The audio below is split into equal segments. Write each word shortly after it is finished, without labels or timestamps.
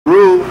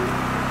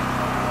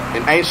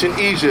in ancient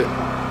Egypt.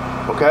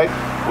 Okay,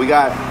 we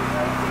got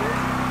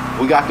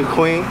the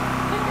queen,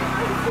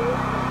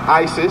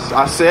 Isis,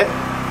 Aset,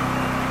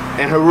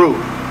 and Heru.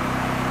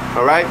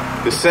 All right,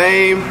 the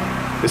same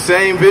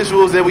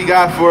visuals that we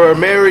got for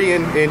Mary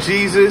and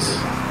Jesus.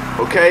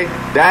 Okay,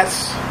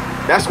 that's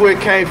where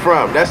it came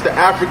from. That's the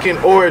African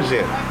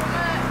origin.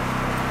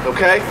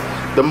 Okay,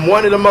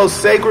 one of the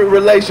most sacred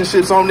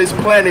relationships on this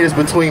planet is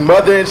between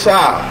mother and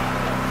child.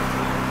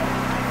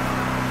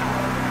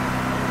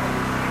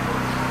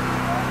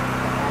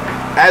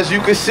 As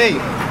you can see,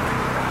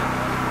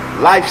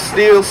 life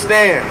still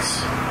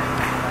stands.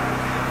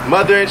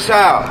 Mother and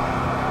child.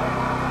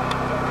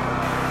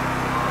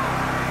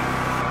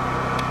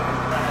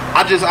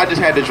 I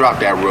just had to drop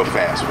that real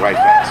fast, right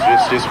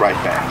fast, just right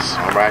fast.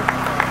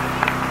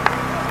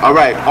 All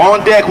right.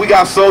 On deck, we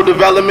got Soul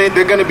Development.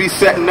 They're gonna be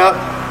setting up.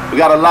 We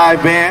got a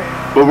live band,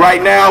 but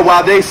right now,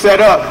 while they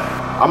set up,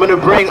 I'm gonna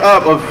bring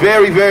up a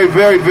very, very,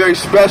 very, very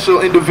special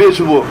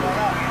individual.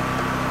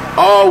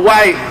 All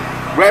white,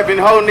 repping,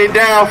 holding it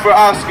down for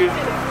Oscar.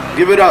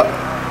 Give it up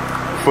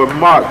for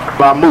Mark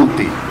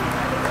Bamuthi.